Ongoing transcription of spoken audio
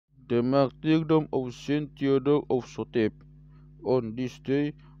The Martyrdom of Saint Theodore of Shotep. On this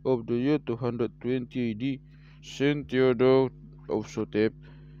day of the year 220 AD, Saint Theodore of Shotep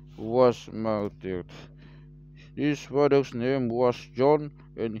was martyred. His father's name was John,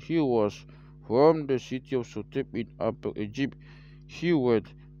 and he was from the city of Shotep in Upper Egypt. He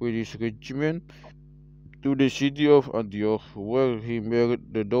went with his regiment to the city of Antioch, where he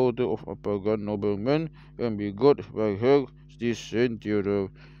married the daughter of a pagan nobleman and begot by her this Saint Theodore.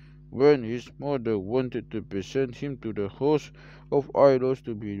 When his mother wanted to present him to the host of idols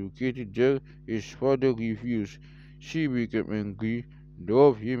to be educated there, his father refused. She became angry,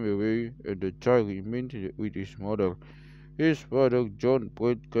 drove him away, and the child remained with his mother. His father John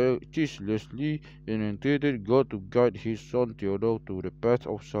prayed ceaselessly and entreated God to guide his son Theodore to the path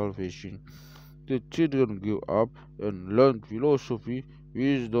of salvation. The children grew up and learned philosophy,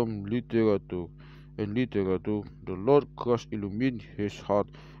 wisdom, literature. The Lord Christ illumined his heart,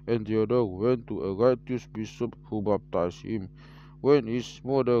 and Theodore went to a righteous bishop who baptized him. When his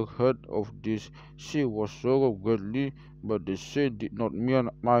mother heard of this, she was sorrowed greatly, but the saint did not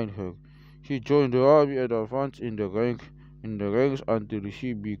mind her. He joined the army and advanced in the ranks until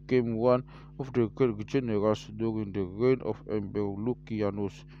he became one of the great generals during the reign of Emperor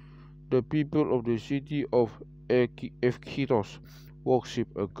Lucianus. The people of the city of Ephesus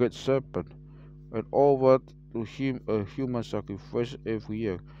worshipped a great serpent and offered to him a human sacrifice every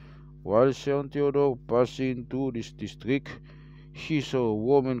year. While Saint Theodore passing through this district, he saw a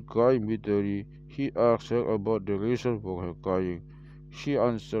woman crying bitterly. He asked her about the reason for her crying. She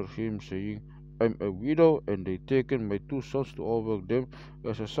answered him, saying, "I am a widow, and they taken my two sons to offer them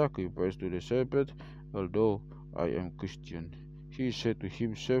as a sacrifice to the serpent, although I am Christian." He said to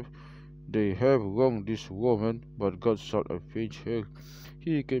himself, "They have wronged this woman, but God shall avenge her."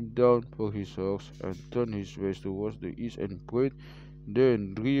 He came down from his horse and turned his face towards the east and prayed,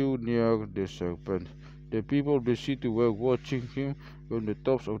 then drew near the serpent. The people of the city were watching him from the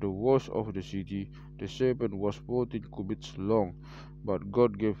tops of the walls of the city. The serpent was 14 cubits long, but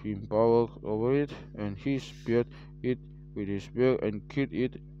God gave him power over it, and he speared it with his spear and killed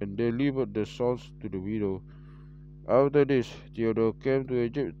it, and delivered the sons to the widow. After this, Theodore came to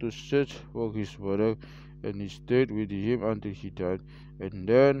Egypt to search for his father, and he stayed with him until he died, and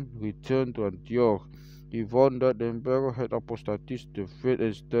then returned to Antioch. He found that the emperor had apostatized the faith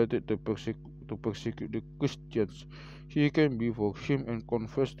and started to persecute the Christians. He came before him and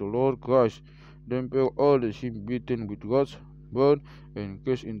confessed the Lord Christ. The emperor ordered him beaten with rods, burned, and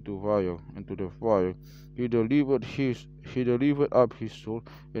cast into the fire. He delivered up his soul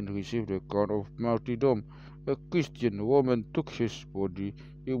and received the crown of martyrdom. A Christian woman took his body.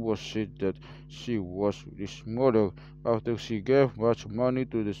 It was said that she was his mother. After she gave much money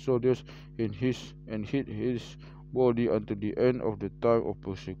to the soldiers and hid his body until the end of the time of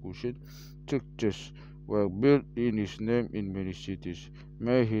persecution, churches were built in his name in many cities.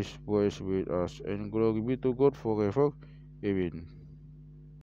 May his praise be with us, and glory be to God forever. Amen.